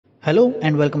Hello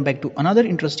and welcome back to another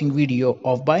interesting video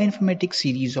of bioinformatics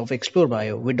series of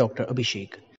XploreBio with Dr.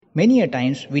 Abhishek. Many a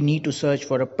times we need to search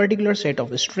for a particular set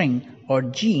of string or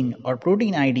gene or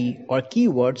protein ID or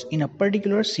keywords in a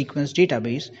particular sequence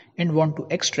database and want to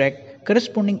extract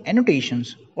corresponding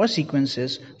annotations or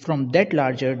sequences from that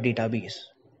larger database.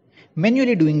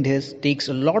 Manually doing this takes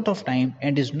a lot of time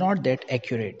and is not that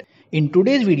accurate. In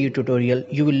today's video tutorial,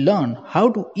 you will learn how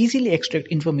to easily extract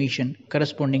information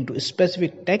corresponding to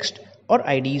specific text or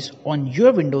IDs on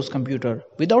your Windows computer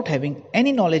without having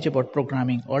any knowledge about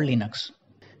programming or Linux.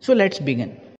 So let's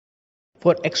begin.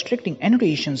 For extracting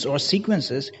annotations or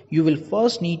sequences, you will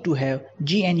first need to have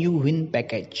GnuWin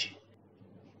package.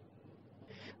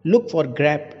 Look for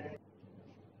Grep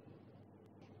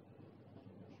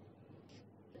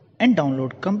and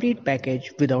download complete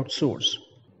package without source.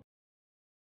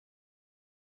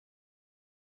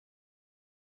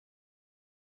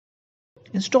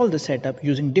 Install the setup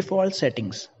using default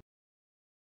settings.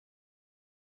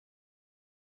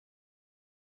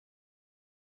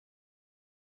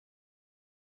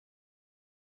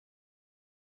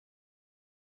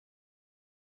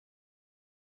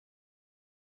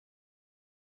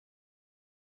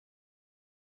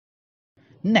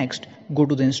 Next, go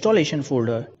to the installation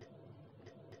folder.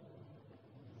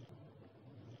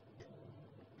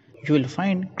 You will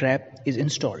find Grep is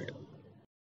installed.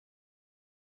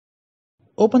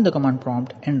 Open the command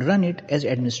prompt and run it as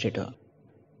administrator.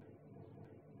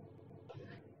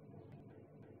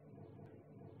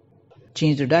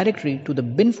 Change the directory to the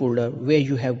bin folder where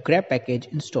you have Grep package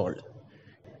installed.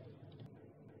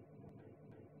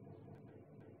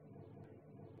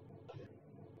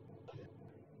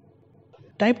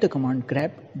 Type the command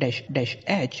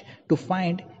grep-h to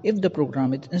find if the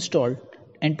program is installed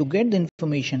and to get the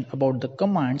information about the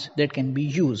commands that can be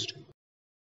used.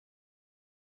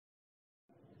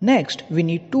 Next, we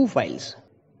need two files,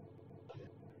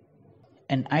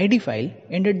 an ID file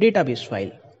and a database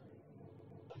file.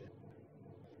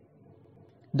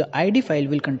 The ID file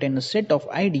will contain a set of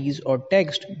IDs or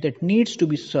text that needs to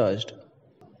be searched.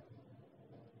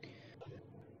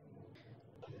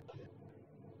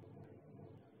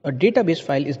 A database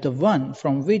file is the one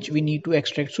from which we need to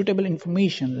extract suitable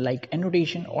information like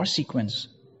annotation or sequence.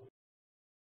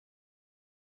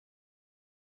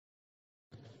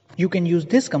 You can use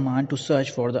this command to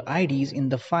search for the IDs in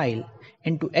the file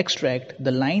and to extract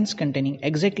the lines containing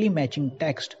exactly matching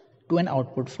text to an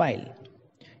output file.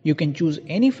 You can choose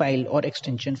any file or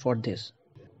extension for this.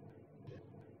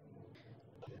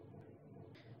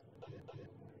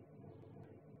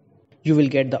 You will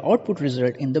get the output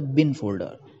result in the bin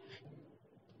folder.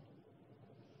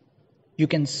 You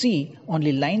can see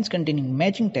only lines containing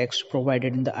matching text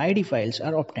provided in the ID files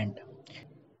are obtained.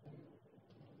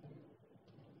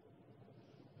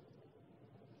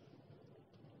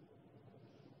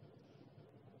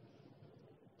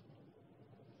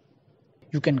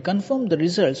 You can confirm the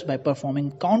results by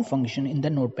performing count function in the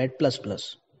Notepad++.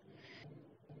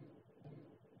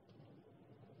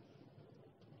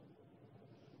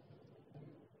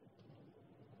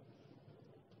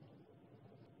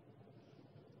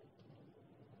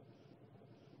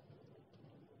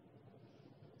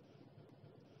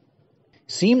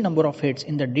 Same number of hits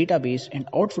in the database and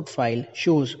output file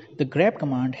shows the grep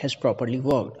command has properly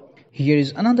worked. Here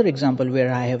is another example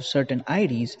where I have certain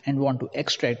IDs and want to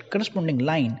extract corresponding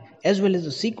line as well as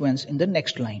the sequence in the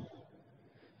next line.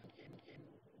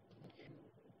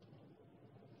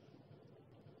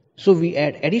 So we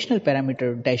add additional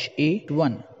parameter -a to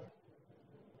 1.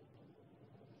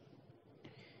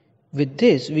 With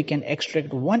this, we can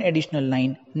extract one additional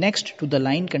line next to the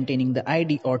line containing the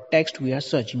ID or text we are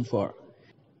searching for.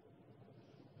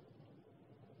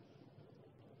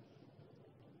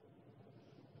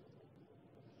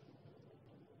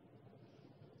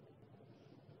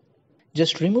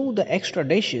 Just remove the extra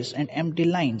dashes and empty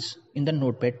lines in the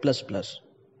Notepad++,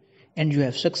 and you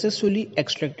have successfully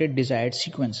extracted desired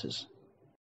sequences.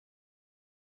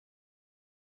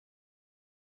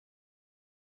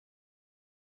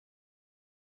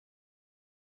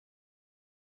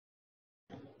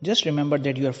 Just remember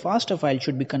that your FASTA file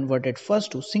should be converted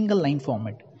first to single line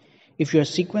format. If your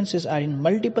sequences are in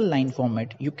multiple line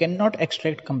format, you cannot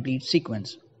extract complete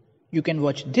sequence. You can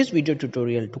watch this video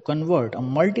tutorial to convert a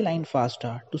multi-line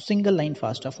FASTA to single line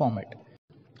FASTA format.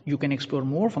 You can explore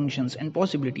more functions and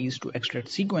possibilities to extract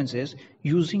sequences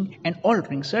using and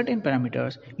altering certain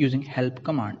parameters using help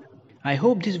command. I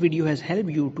hope this video has helped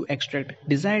you to extract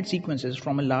desired sequences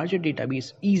from a larger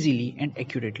database easily and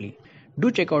accurately. Do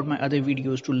check out my other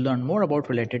videos to learn more about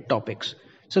related topics.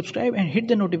 Subscribe and hit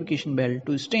the notification bell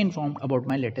to stay informed about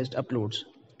my latest uploads.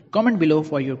 Comment below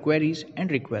for your queries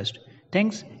and requests.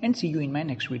 Thanks and see you in my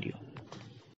next video.